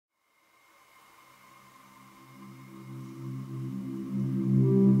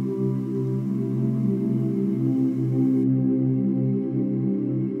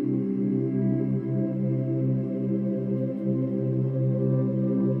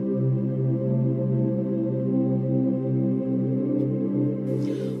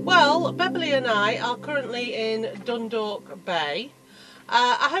Well, Beverly and I are currently in Dundalk Bay.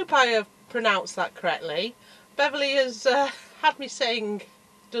 I hope I have pronounced that correctly. Beverly has had me saying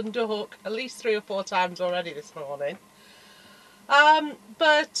Dundalk at least 3 or 4 times already this morning.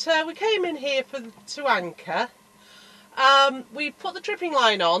 But we came in here to anchor. We put the tripping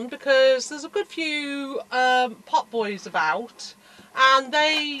line on because there's a good few pot buoys about, and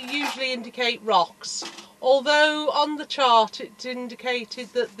they usually indicate rocks, although on the chart it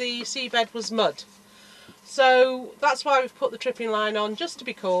indicated that the seabed was mud. So that's why we've put the tripping line on, just to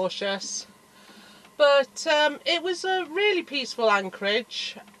be cautious. But it was a really peaceful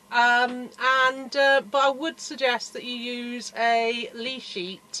anchorage, but I would suggest that you use a lee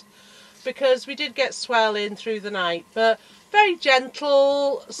sheet, because we did get swell in through the night, but very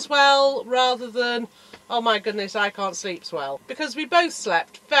gentle swell rather than, oh my goodness, I can't sleep swell, because we both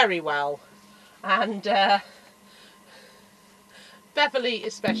slept very well, and Beverly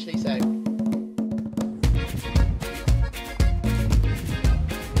especially so.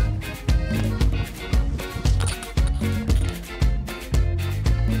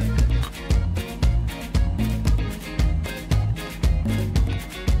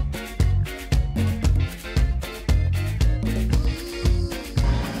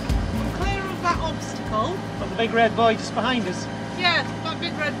 The big red boy just behind us. Yeah, that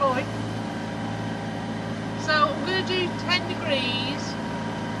big red boy. So I'm going to do 10 degrees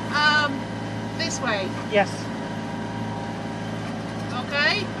this way. Yes.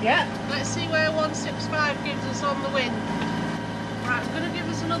 Okay? Yeah. Let's see where 165 gives us on the wind. Right, I'm going to give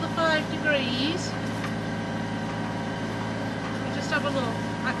us another 5 degrees. We'll just have a look.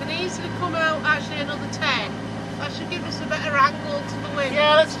 I can easily come out actually another 10. That should give us a better angle to the wind.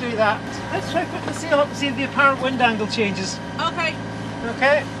 Yeah, let's do that. Let's try putting the sail up and see if the apparent wind angle changes. Okay.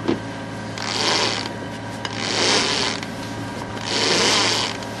 Okay.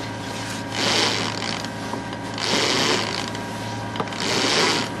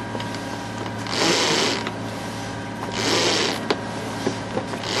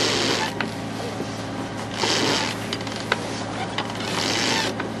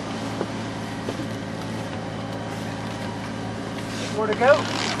 More to go.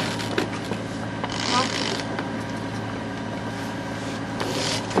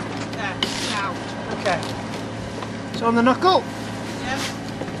 There, now. Okay. So on the knuckle. Yeah.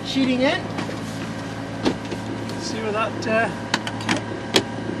 Sheeting in. See where that.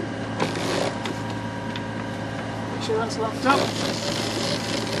 Make sure that's locked up.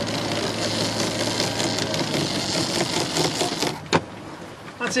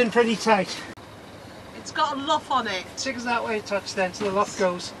 That's in pretty tight. It's got a luff on it. Stick us that way a touch then, so the luff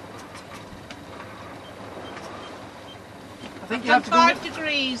goes. I think you have to go 5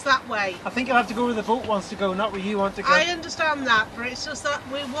 degrees that way. I think you'll have to go where the boat wants to go, not where you want to go. I understand that, but it's just that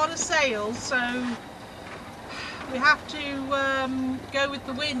we want to sail, so we have to go with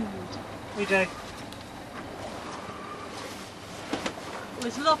the wind. We do. Well,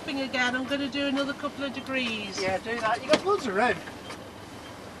 it's luffing again. I'm going to do another couple of degrees. Yeah, do that. You got loads of room.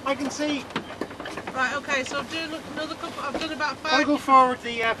 I can see. Right, okay, so I'm doing another couple. I've done about 5. I'll go forward.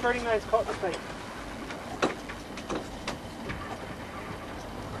 The furling line's caught the plate.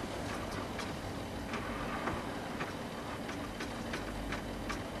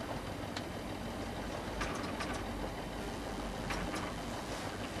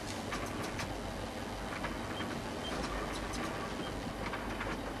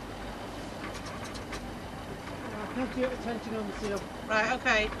 Plenty of attention on the sail. Right,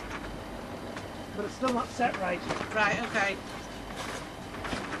 okay. But it's still not set right. Right, okay.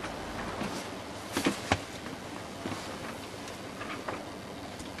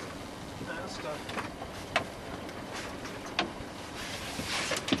 That's done.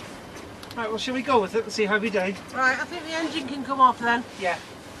 Right, well, shall we go with it and see how we do? Right, I think the engine can come off then. Yeah.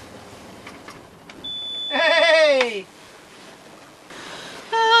 Hey!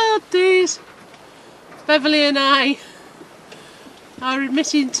 Oh, these. Beverly and I are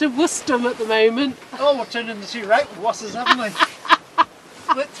admitting to Worcester at the moment. Oh, we're turning the two right wasses, haven't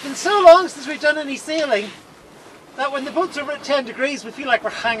we? It's been so long since we've done any sailing that when the boat's over at 10 degrees we feel like we're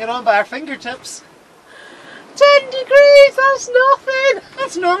hanging on by our fingertips. 10 degrees, that's nothing!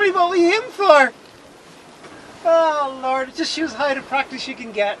 That's normally what we aim for. Oh Lord, it just shows how out of practice you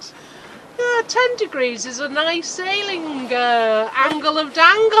can get. Yeah, 10 degrees is a nice sailing angle of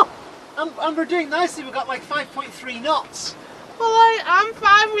dangle. And we're doing nicely, we've got like 5.3 knots. Well, I'm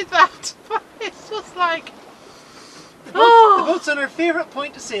fine with that, but it's just like... The boat's on her favourite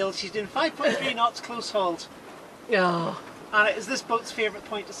point to sail. She's doing 5.3 knots close hauled. Yeah. And it is this boat's favourite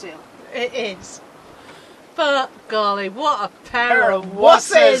point to sail. It is. But golly, what a pair of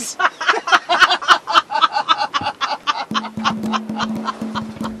wusses!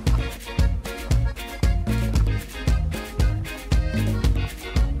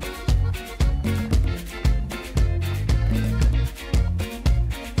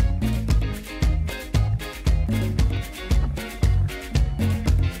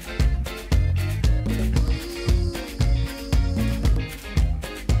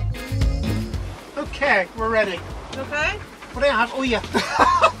 Okay, we're ready. Okay. What do I have? Oh yeah.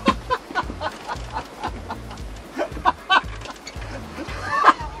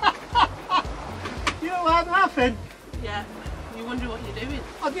 You know why I'm laughing? Yeah. You wonder what you're doing.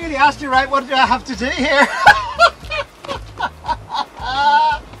 I nearly asked you, right, what do I have to do here?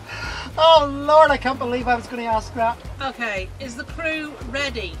 Oh Lord, I can't believe I was going to ask that. Okay, is the crew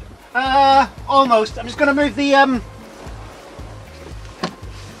ready? Almost. I'm just going to move the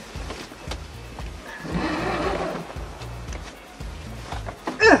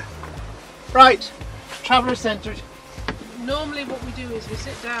Right, traveller centred. Normally what we do is we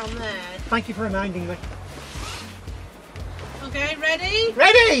sit down there. Thank you for reminding me. Okay, ready?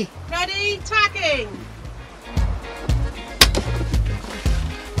 Ready! Ready, tacking!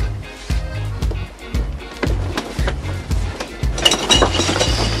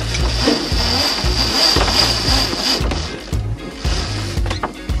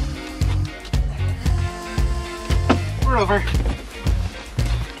 We're over.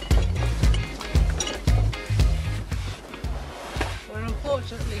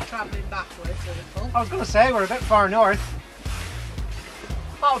 Unfortunately travelling backwards a little. I was going to say we're a bit far north.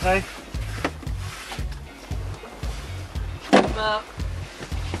 That'll do. But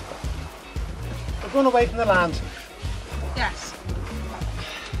We're going away from the land. yes.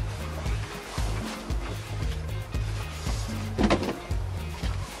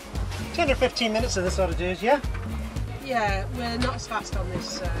 – 10 or 15 minutes of this ought to do is, yeah? Yeah, we're not as fast on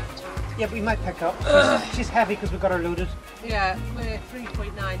this tack. Yeah, but we might pick up. She's heavy because we've got her loaded. Yeah, we're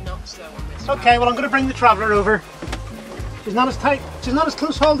 3.9 knots though on this. Okay, well I'm going to bring the traveller over. She's not as tight, she's not as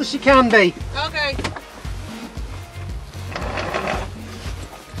close hauled as she can be. Okay.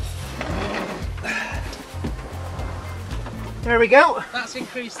 There we go. That's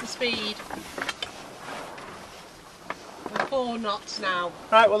increased the speed. We're 4 knots now.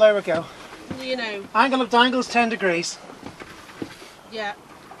 Right, well there we go. You know, Angle of dangle is 10 degrees. yeah,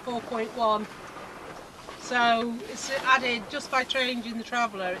 4.1. So it's added, just by changing the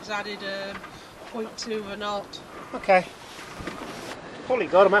traveller, it's added a 0.2 of a knot. Okay. Holy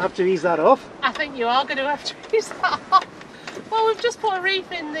God, I might have to ease that off. I think you are going to have to use that off. Well, we've just put a reef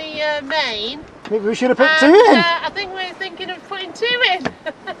in the main. Maybe we should have put And, 2 in. I think we're thinking of putting 2 in.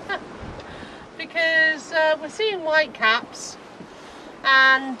 Because we're seeing white caps.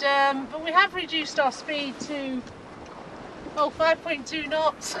 And but we have reduced our speed to 5.2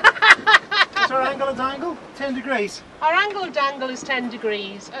 knots. What's our angle of dangle? 10 degrees. Our angle of dangle is 10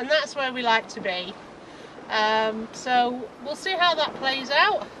 degrees and that's where we like to be. So we'll see how that plays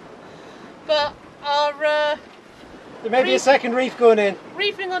out. But our There may be a second reef going in.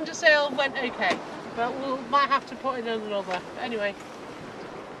 reefing under sail went okay, but we might have to put in another. Anyway.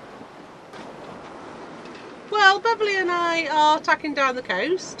 Well, Beverly and I are tacking down the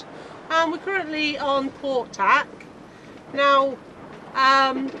coast and we're currently on port tack. Now,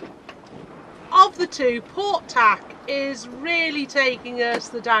 of the two, port tack is really taking us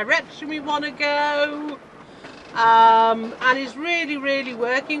the direction we want to go and is really, really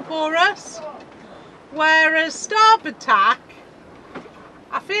working for us. Whereas starboard tack,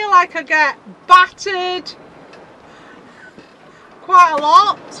 I feel like I get battered quite a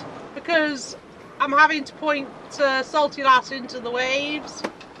lot because I'm having to point salty lass into the waves,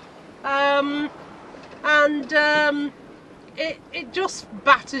 it just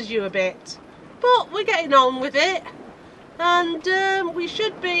batters you a bit, but we're getting on with it, and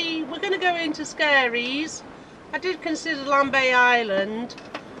we're going to go into Skerries. I did consider Lambay Island,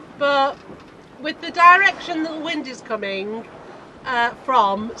 but with the direction that the wind is coming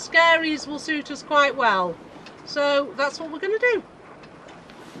from, Skerries will suit us quite well, so that's what we're going to do.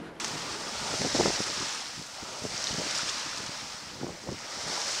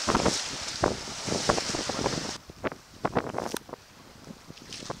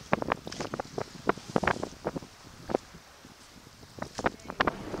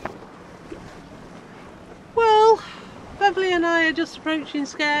 Beverly and I are just approaching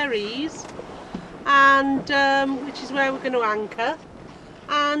Skerries, and which is where we're going to anchor.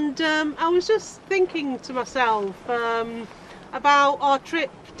 And I was just thinking to myself about our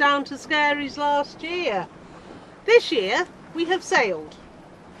trip down to Skerries last year. This year we have sailed.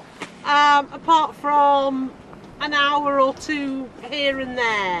 apart from an hour or two here and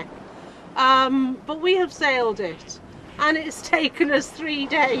there. But we have sailed it, and it's taken us 3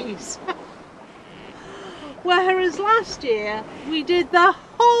 days. Whereas last year we did the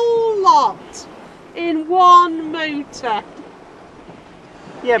whole lot in one motor.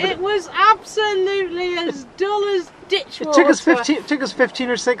 Yeah, but it was absolutely as dull as ditch water. It took us 15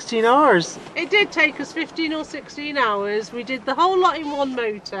 or 16 hours. It did take us 15 or 16 hours. We did the whole lot in one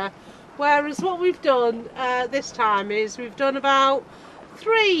motor. Whereas what we've done this time is we've done about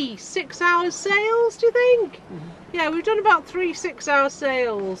 3 6-hour sails, do you think? Mm-hmm. Yeah, we've done about 3 6-hour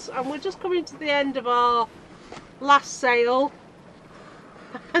sails, and we're just coming to the end of our last sail.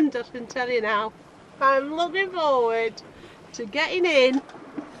 And I can tell you now, I'm looking forward to getting in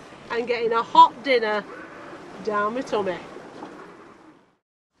and getting a hot dinner down my tummy.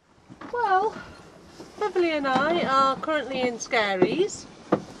 Well, Beverly and I are currently in Skerries,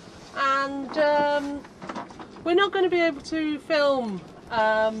 and we're not going to be able to film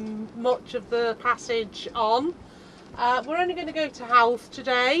much of the passage on. We're only going to go to Howth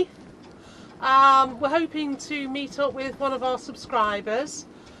today. We're hoping to meet up with one of our subscribers.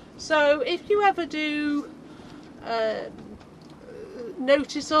 So if you ever do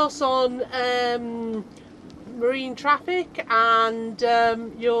notice us on marine traffic and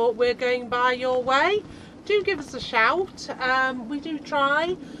we're going by your way, do give us a shout. We do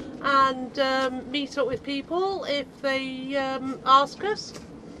try and meet up with people if they ask us.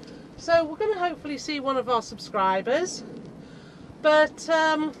 So we're going to hopefully see one of our subscribers, but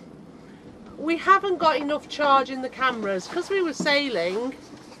we haven't got enough charge in the cameras because we were sailing.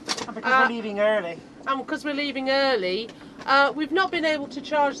 And because we're leaving early. And because we're leaving early, we've not been able to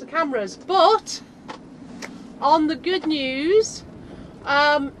charge the cameras. But on the good news,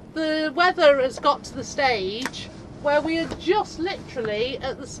 the weather has got to the stage where we are just literally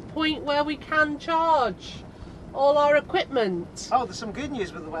at the point where we can charge all our equipment. Oh, there's some good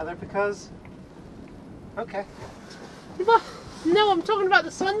news with the weather because... Okay. Well, no, I'm talking about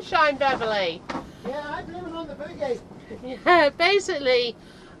the sunshine, Beverly. Yeah, I'm living on the boogie. Yeah, basically,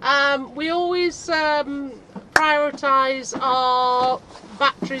 we always prioritise our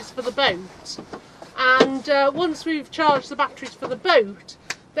batteries for the boat, and once we've charged the batteries for the boat,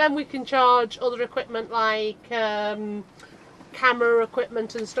 then we can charge other equipment like camera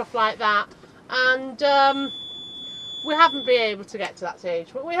equipment and stuff like that. And we haven't been able to get to that stage,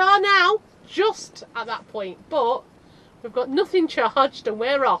 but we are now just at that point. But we've got nothing charged and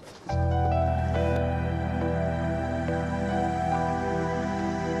we're off.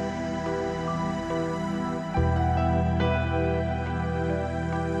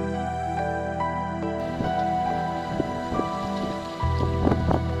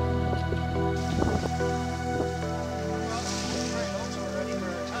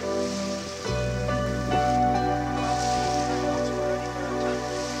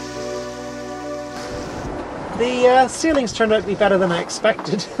 The sailings turned out to be better than I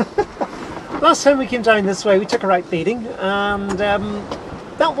expected. Last time we came down this way we took a right beating, and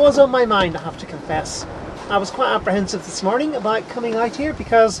that was on my mind, I have to confess. I was quite apprehensive this morning about coming out here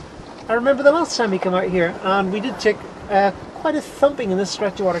because I remember the last time we came out here and we did take quite a thumping in this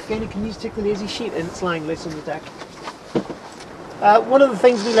stretch of water. Again, you can use to take the lazy sheet and it's lying loose on the deck. One of the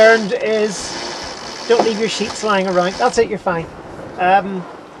things we learned is don't leave your sheets lying around. That's it, you're fine.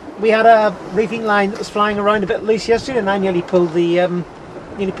 We had a reefing line that was flying around a bit loose yesterday, and I nearly pulled the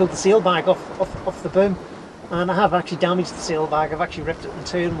sail bag off the boom, and I have actually damaged the sail bag. I've actually ripped it in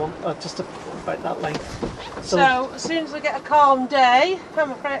two and one just about that length. So as soon as we get a calm day, I'm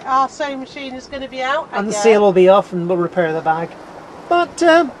afraid our sewing machine is going to be out and again. The sail will be off, and we'll repair the bag. But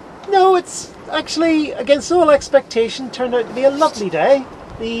no, it's actually against all expectation turned out to be a lovely day.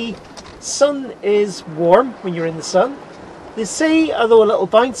 The sun is warm when you're in the sun. The sea, although a little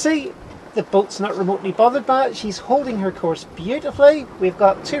bouncy, the boat's not remotely bothered by it. She's holding her course beautifully. We've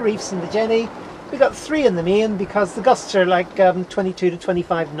got 2 reefs in the Jenny. We've got 3 in the main because the gusts are like 22 to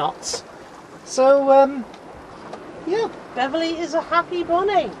 25 knots. So, yeah. Beverly is a happy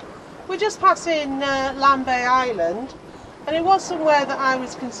bunny. We're just passing Lambay Island, and it was somewhere that I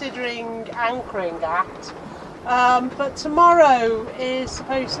was considering anchoring at. But tomorrow is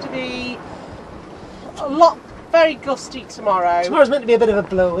supposed to be very gusty tomorrow. Tomorrow's meant to be a bit of a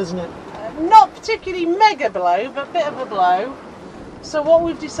blow, isn't it? Not particularly mega blow, but a bit of a blow. So what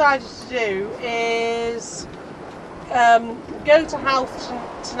we've decided to do is go to Howth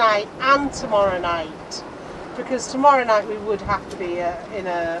tonight and tomorrow night, because tomorrow night we would have to be in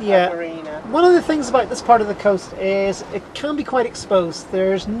a marina. One of the things about this part of the coast is it can be quite exposed.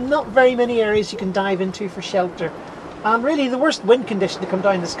 There's not very many areas you can dive into for shelter. And really the worst wind condition to come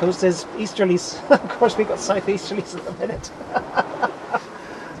down this coast is easterlies. Of course we've got southeasterlies at the minute.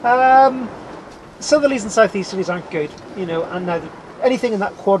 Southerlies and southeasterlies aren't good, you know, and now anything in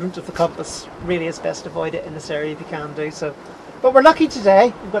that quadrant of the compass really is best to avoid it in this area if you can do so. But we're lucky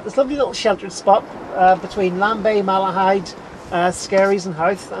today. We've got this lovely little sheltered spot between Lambay, Malahide, Skerries and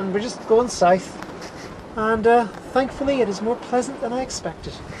Howth, and we're just going south. And thankfully it is more pleasant than I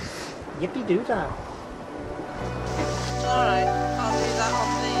expected. Yippee-doo-dah. Alright, I'll do that on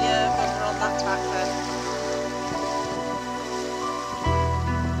the when we're on that tack then.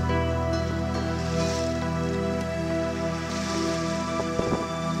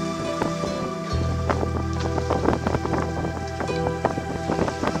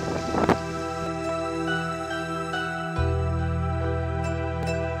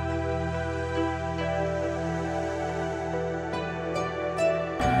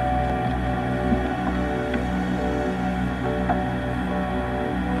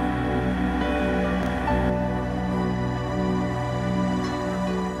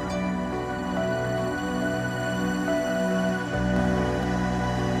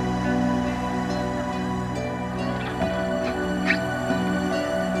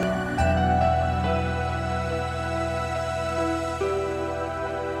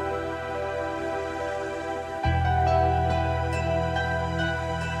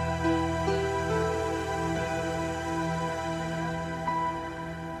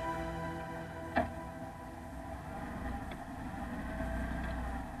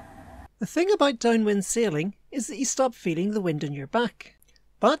 The thing about downwind sailing is that you stop feeling the wind on your back.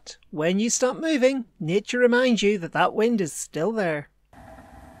 But when you stop moving, nature reminds you that that wind is still there.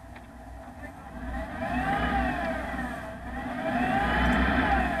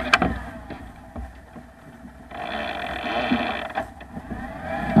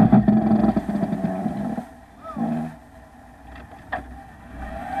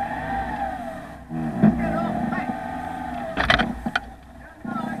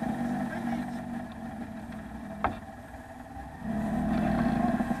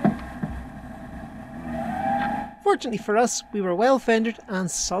 Fortunately for us, we were well fendered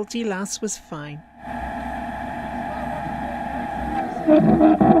and Salty Lass was fine.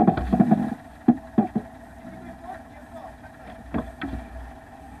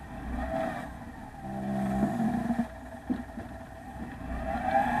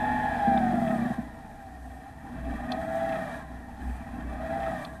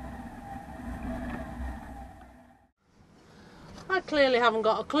 I clearly haven't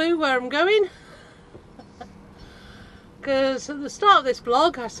got a clue where I'm going. Because at the start of this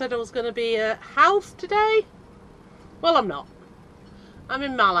vlog I said I was going to be at Howth today. Well, I'm not. I'm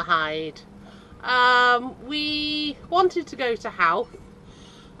in Malahide. We wanted to go to Howth,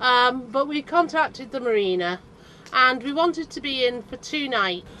 but we contacted the marina and we wanted to be in for 2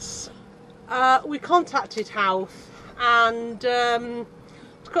 nights. We contacted Howth and to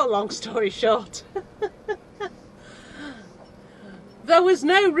cut a long story short, there was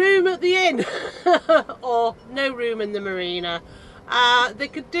no room at the inn or no room in the marina. They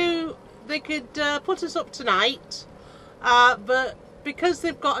could put us up tonight, but because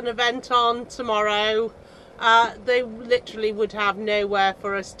they've got an event on tomorrow, they literally would have nowhere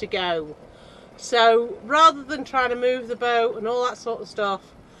for us to go. So rather than trying to move the boat and all that sort of stuff,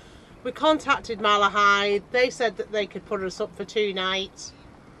 we contacted Malahide. They said that they could put us up for 2 nights.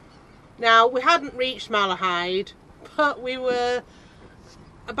 Now, we hadn't reached Malahide, but we were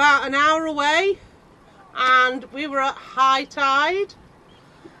about an hour away and we were at high tide,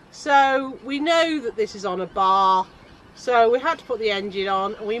 so we know that this is on a bar, so we had to put the engine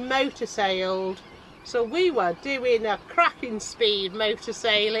on and we motor sailed. So we were doing a cracking speed motor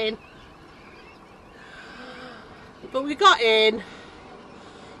sailing, but we got in.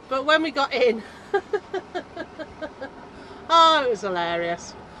 But when we got in oh, it was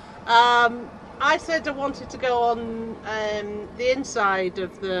hilarious. I said I wanted to go on the inside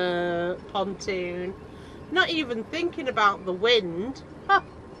of the pontoon, not even thinking about the wind.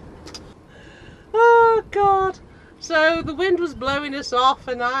 Oh God. So the wind was blowing us off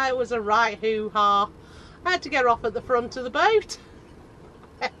and it was a right hoo-ha. I had to get off at the front of the boat.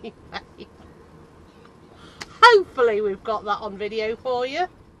 Anyway, hopefully we've got that on video for you.